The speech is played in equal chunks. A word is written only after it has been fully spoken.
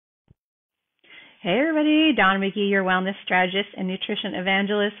Hey everybody, Dawn Miki, your wellness strategist and nutrition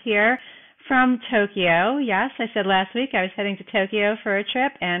evangelist here from Tokyo. Yes, I said last week I was heading to Tokyo for a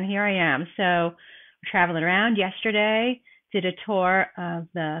trip, and here I am. So we're traveling around yesterday, did a tour of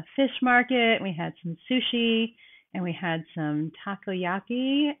the fish market. We had some sushi and we had some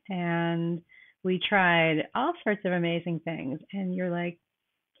takoyaki, and we tried all sorts of amazing things. And you're like,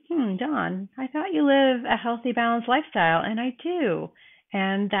 Dawn, I thought you live a healthy, balanced lifestyle, and I do.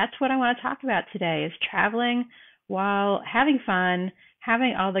 And that's what I want to talk about today is traveling while having fun,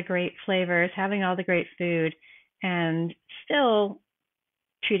 having all the great flavors, having all the great food, and still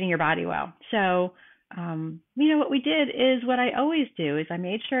treating your body well. So, what we did is what I always do is I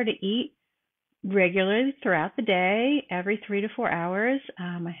made sure to eat regularly throughout the day, every 3 to 4 hours.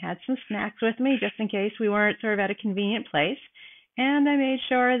 I had some snacks with me just in case we weren't sort of at a convenient place. And I made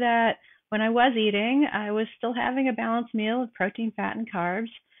sure that when I was eating, I was still having a balanced meal of protein, fat, and carbs.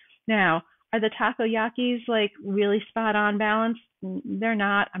 Now, are the takoyakis like really spot on balanced? They're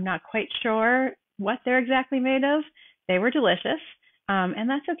not. I'm not quite sure what they're exactly made of. They were delicious. And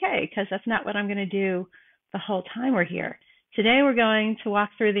that's okay because that's not what I'm going to do the whole time we're here. Today we're going to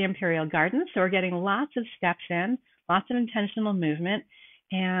walk through the Imperial Gardens, so we're getting lots of steps in, lots of intentional movement,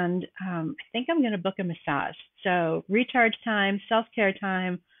 and I think I'm going to book a massage. So recharge time, self-care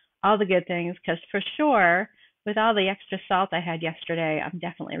time, all the good things, because for sure, with all the extra salt I had yesterday, I'm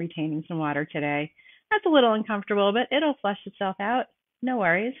definitely retaining some water today. That's a little uncomfortable, but it'll flush itself out. No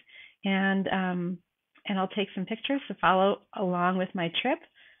worries. And I'll take some pictures to follow along with my trip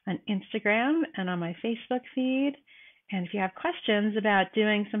on Instagram and on my Facebook feed. And if you have questions about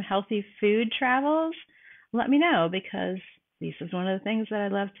doing some healthy food travels, let me know because this is one of the things that I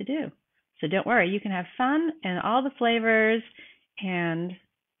love to do. So don't worry, you can have fun and all the flavors and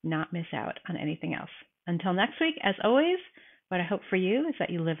not miss out on anything else. Until next week, as always, what I hope for you is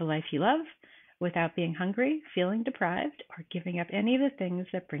that you live a life you love without being hungry, feeling deprived, or giving up any of the things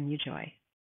that bring you joy.